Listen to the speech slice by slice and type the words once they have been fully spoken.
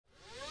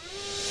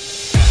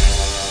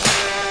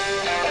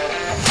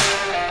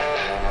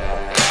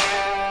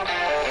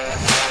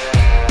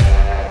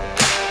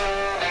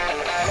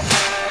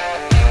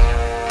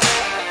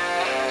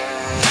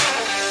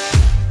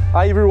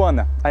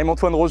everyone, I'm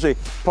Antoine Roger,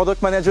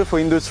 Product Manager for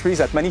Industries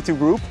at Manitou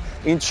Group,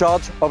 in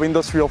charge of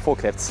Industrial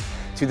Forklifts.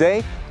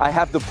 Today, I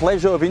have the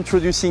pleasure of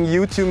introducing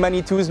you to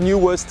Manitou's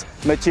newest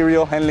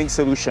material handling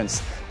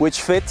solutions,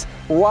 which fit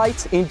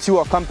right into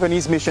our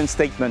company's mission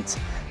statement.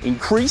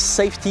 Increase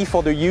safety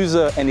for the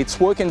user and its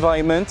work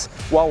environment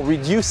while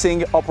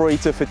reducing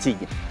operator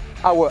fatigue.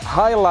 Our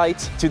highlight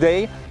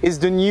today is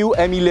the new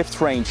ME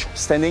Lift range,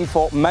 standing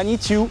for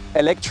Manitou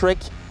Electric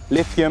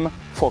Lithium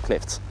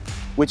Forklift,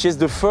 which is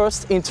the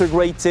first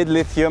integrated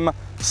lithium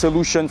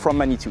solution from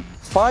Manitou.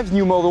 5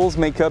 new models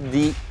make up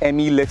the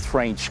ME Lift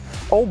range,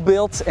 all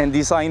built and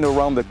designed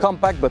around the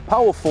compact but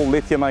powerful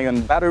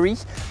lithium-ion battery,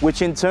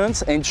 which in turn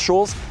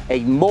ensures a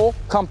more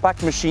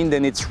compact machine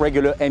than its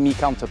regular ME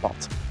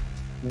counterpart.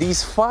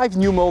 These 5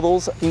 new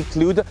models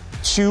include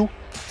 2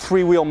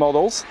 3-wheel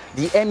models,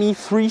 the ME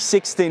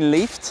 316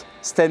 Lift,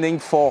 standing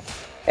for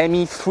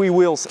ME 3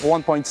 wheels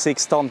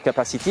 1.6 ton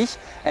capacity,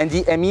 and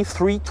the ME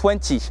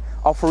 320,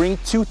 offering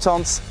 2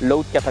 tons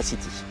load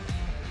capacity.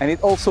 And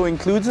it also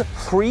includes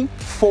 3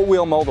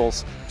 4-wheel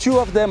models, 2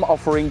 of them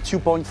offering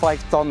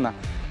 2.5 ton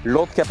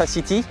load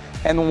capacity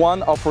and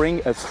 1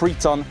 offering a 3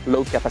 ton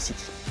load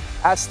capacity.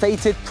 As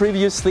stated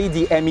previously,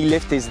 the ME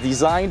Lift is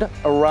designed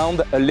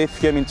around a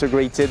lithium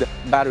integrated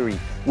battery,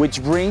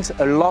 which brings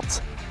a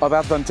lot of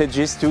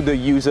advantages to the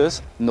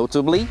users,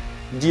 notably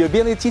the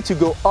ability to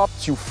go up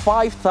to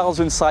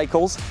 5,000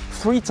 cycles,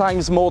 3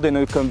 times more than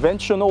a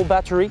conventional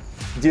battery,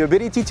 the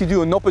ability to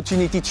do an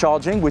opportunity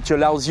charging, which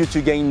allows you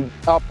to gain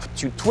up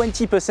to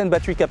 20%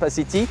 battery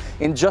capacity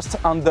in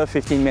just under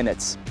 15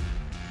 minutes.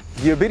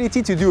 The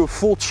ability to do a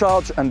full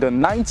charge under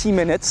 90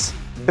 minutes,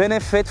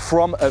 benefit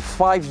from a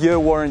 5-year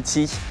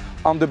warranty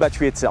on the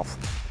battery itself.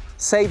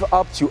 Save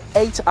up to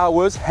 8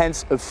 hours,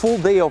 hence a full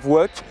day of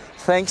work,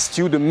 thanks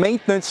to the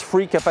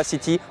maintenance-free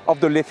capacity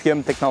of the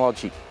lithium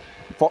technology.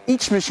 For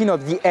each machine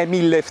of the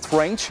ME Lift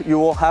range, you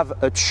will have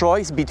a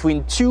choice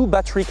between 2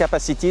 battery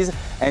capacities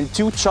and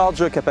 2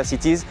 charger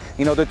capacities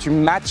in order to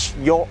match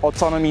your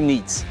autonomy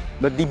needs.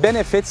 But the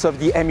benefits of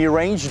the ME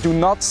range do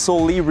not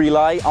solely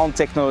rely on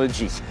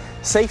technology.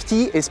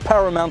 Safety is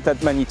paramount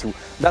at Manitou.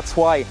 That's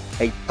why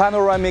a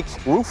panoramic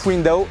roof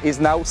window is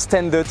now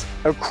standard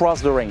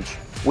across the range,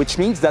 which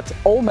means that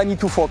all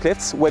Manitou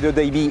forklifts, whether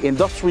they be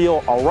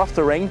industrial or rough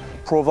terrain,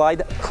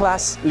 provide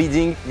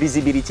class-leading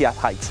visibility at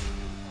height.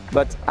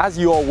 But as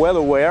you are well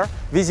aware,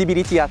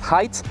 visibility at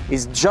height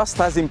is just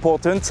as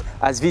important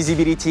as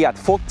visibility at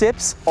fork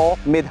tips or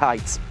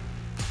mid-height.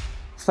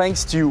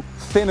 Thanks to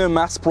thinner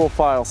mass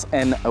profiles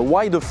and a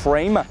wider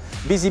frame,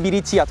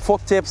 visibility at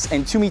fork tips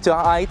and 2-meter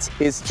height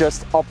is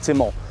just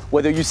optimal,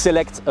 whether you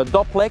select a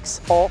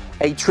duplex or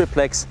a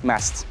triplex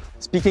mast.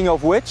 Speaking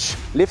of which,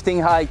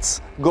 lifting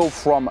heights go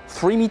from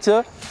 3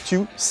 meter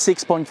to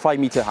 6.5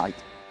 meter height.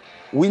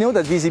 We know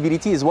that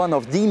visibility is one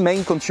of the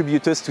main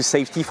contributors to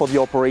safety for the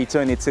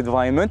operator and its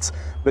environment,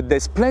 but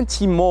there's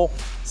plenty more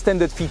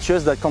standard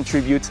features that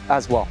contribute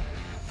as well.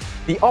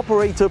 The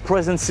operator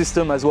presence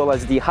system as well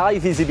as the high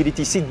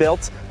visibility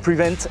seatbelt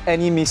prevent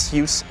any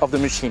misuse of the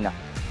machine.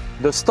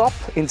 The stop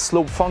in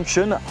slope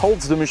function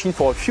holds the machine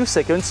for a few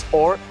seconds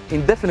or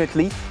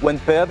indefinitely when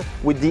paired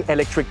with the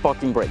electric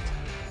parking brake.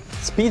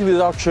 Speed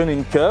reduction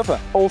in curve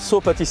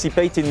also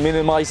participate in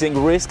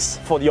minimizing risks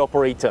for the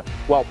operator.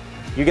 Well,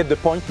 you get the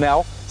point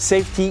now.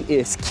 Safety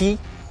is key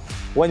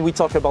when we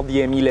talk about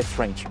the ME Lift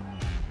range.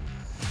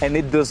 And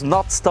it does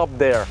not stop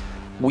there.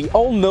 We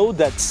all know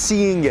that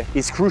seeing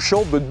is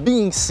crucial, but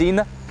being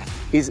seen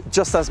is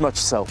just as much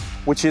so,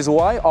 which is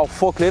why our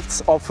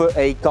forklifts offer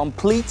a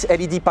complete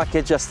LED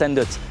package as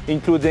standard,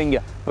 including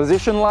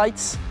position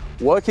lights,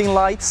 working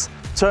lights,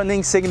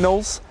 turning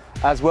signals,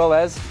 as well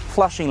as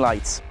flashing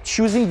lights.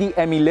 Choosing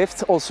the ME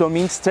Lift also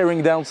means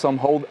tearing down some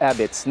old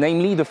habits,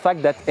 namely the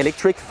fact that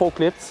electric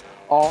forklifts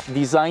are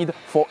designed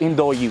for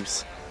indoor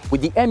use.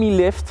 With the ME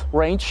Lift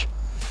range,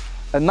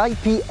 an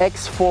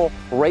IPX4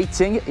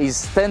 rating is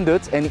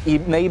standard and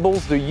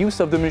enables the use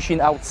of the machine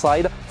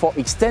outside for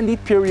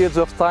extended periods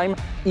of time,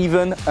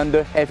 even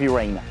under heavy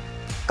rain.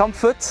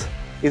 Comfort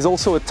is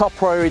also a top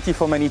priority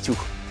for Manitou.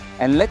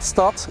 And let's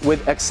start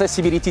with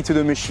accessibility to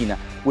the machine,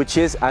 which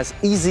is as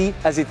easy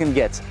as it can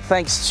get,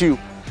 thanks to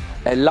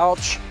a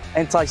large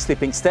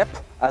anti-slipping step,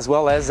 as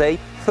well as a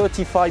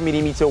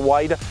 35mm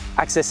wide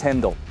access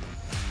handle.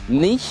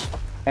 Knee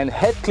and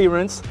head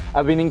clearance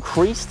have been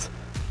increased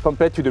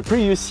compared to the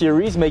previous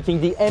series,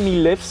 making the ME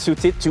Lift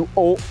suited to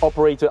all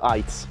operator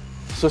heights.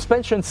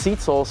 Suspension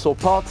seats are also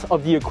part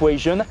of the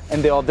equation,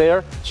 and they are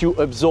there to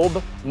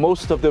absorb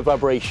most of the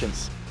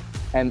vibrations.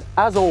 And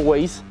as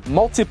always,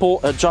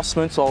 multiple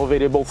adjustments are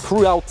available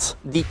throughout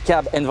the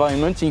cab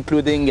environment,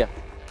 including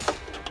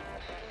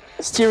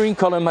steering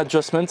column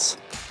adjustments,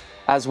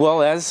 as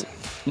well as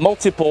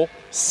multiple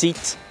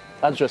seat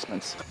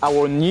adjustments.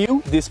 Our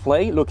new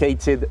display,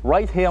 located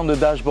right here on the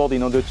dashboard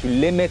in order to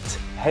limit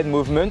head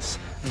movements,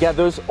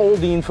 gathers all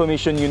the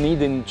information you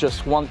need in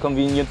just one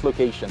convenient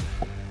location.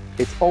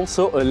 It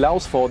also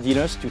allows for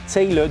dealers to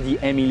tailor the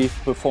ME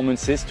Lift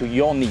performances to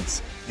your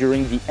needs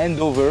during the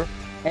handover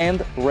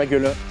and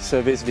regular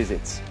service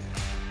visits.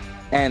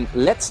 And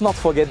let's not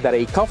forget that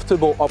a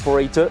comfortable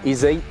operator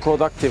is a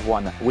productive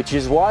one, which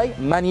is why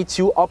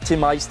Manitou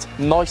optimized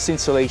noise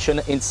insulation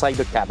inside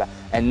the cab.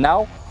 And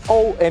now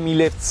all ME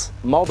Lifts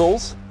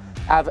models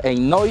have a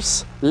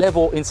noise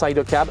level inside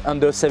the cab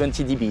under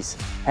 70 dBs,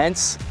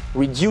 hence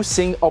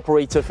reducing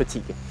operator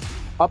fatigue.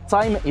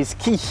 Uptime is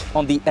key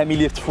on the ME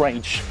Lift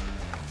range,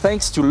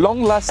 thanks to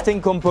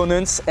long-lasting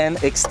components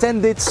and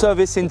extended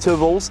service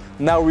intervals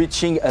now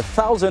reaching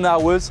 1,000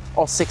 hours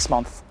or 6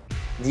 months.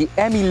 The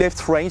ME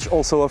Lift range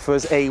also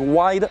offers a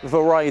wide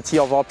variety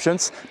of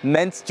options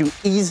meant to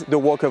ease the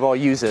work of our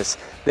users,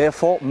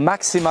 therefore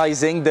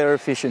maximizing their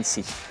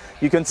efficiency.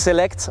 You can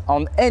select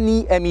on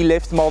any ME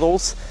Lift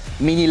models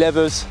mini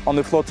levers on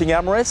the floating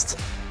armrest,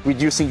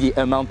 reducing the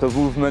amount of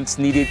movements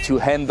needed to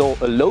handle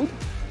a load.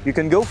 You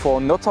can go for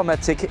an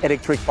automatic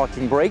electric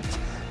parking brake,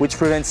 which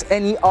prevents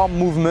any arm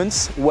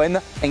movements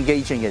when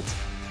engaging it.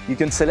 You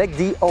can select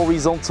the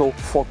horizontal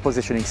fork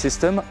positioning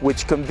system,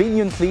 which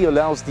conveniently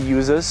allows the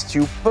users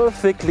to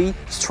perfectly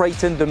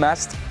straighten the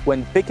mast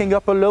when picking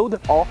up a load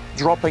or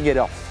dropping it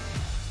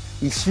off.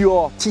 If you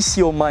are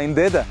TCO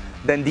minded,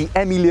 then the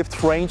ME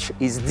Lift range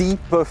is the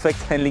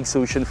perfect handling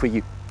solution for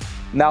you.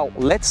 Now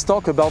let's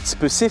talk about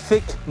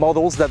specific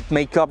models that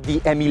make up the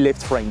ME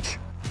Lift range.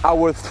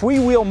 Our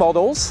three-wheel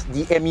models,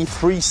 the ME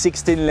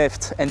 316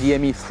 Lift and the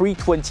ME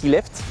 320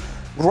 Lift,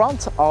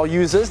 grant our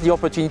users the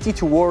opportunity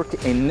to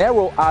work in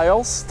narrow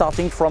aisles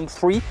starting from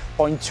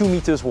 3.2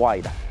 meters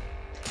wide.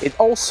 It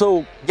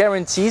also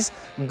guarantees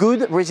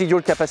good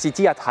residual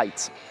capacity at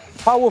height.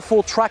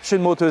 Powerful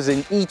traction motors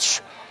in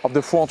each of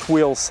the front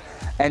wheels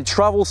and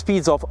travel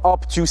speeds of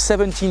up to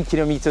 17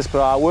 kilometers per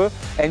hour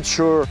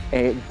ensure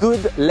a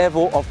good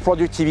level of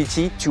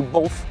productivity to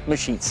both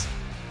machines.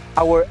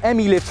 Our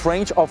ME Lift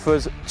range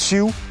offers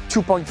two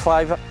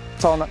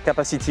 2.5-ton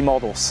capacity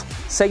models,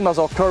 same as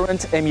our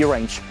current ME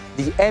range,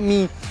 the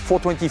ME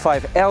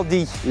 425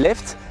 LD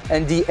Lift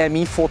and the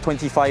ME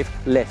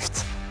 425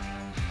 Lift.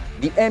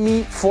 The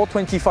ME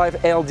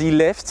 425 LD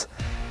Lift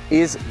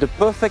is the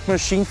perfect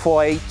machine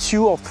for a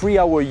 2 or 3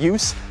 hour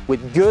use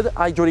with good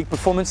hydraulic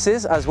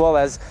performances as well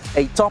as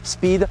a top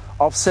speed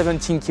of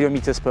 17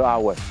 kilometers per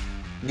hour.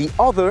 The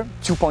other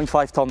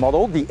 2.5-ton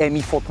model, the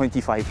ME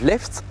 425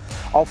 Lift,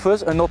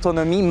 offers an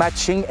autonomy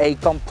matching a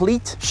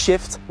complete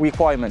shift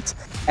requirement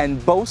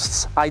and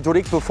boasts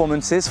hydraulic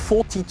performances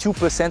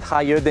 42%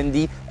 higher than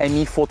the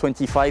ME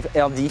 425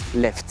 LD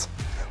Lift,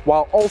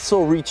 while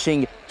also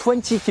reaching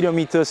 20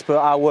 kilometers per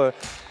hour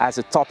as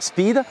a top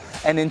speed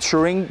and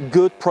ensuring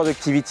good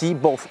productivity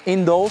both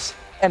indoors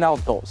and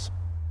outdoors.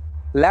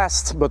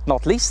 Last but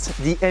not least,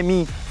 the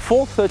ME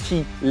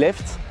 430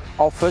 Lift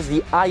offers the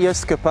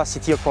highest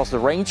capacity across the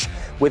range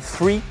with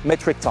 3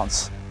 metric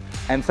tons.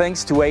 And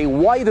thanks to a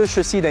wider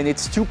chassis than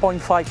its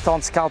 2.5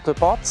 tons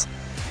counterparts,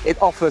 it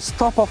offers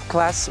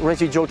top-of-class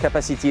residual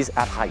capacities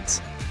at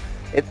height.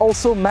 It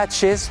also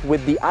matches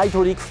with the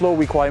hydraulic flow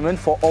requirement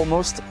for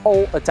almost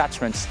all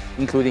attachments,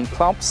 including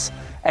clamps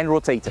and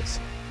rotators.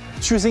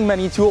 Choosing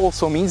Manitou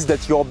also means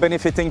that you're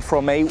benefiting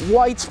from a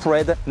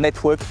widespread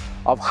network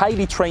of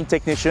highly trained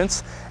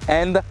technicians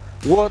and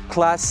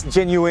world-class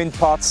genuine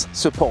parts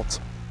support.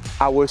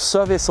 Our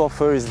service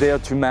offer is there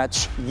to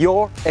match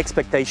your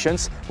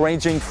expectations,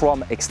 ranging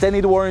from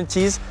extended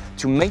warranties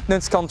to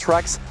maintenance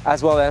contracts,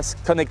 as well as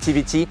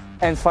connectivity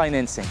and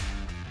financing.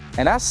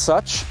 And as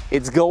such,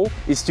 its goal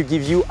is to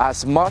give you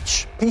as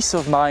much peace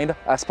of mind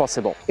as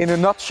possible. In a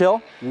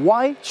nutshell,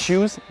 why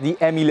choose the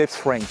ME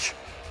Lift range?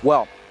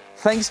 Well,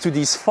 thanks to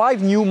these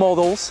 5 new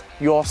models,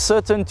 you are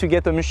certain to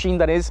get a machine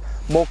that is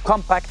more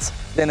compact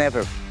than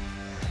ever.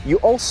 You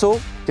also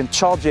can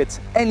charge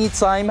it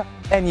anytime,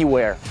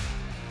 anywhere.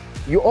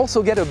 You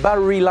also get a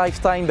battery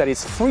lifetime that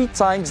is 3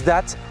 times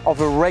that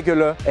of a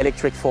regular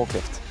electric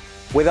forklift,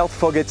 without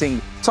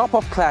forgetting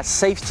top-of-class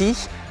safety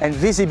and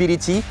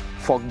visibility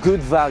for good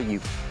value.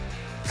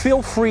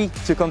 Feel free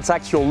to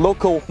contact your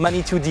local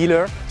Manitou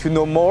dealer to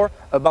know more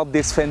about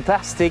this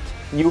fantastic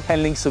new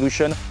handling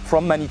solution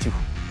from Manitou.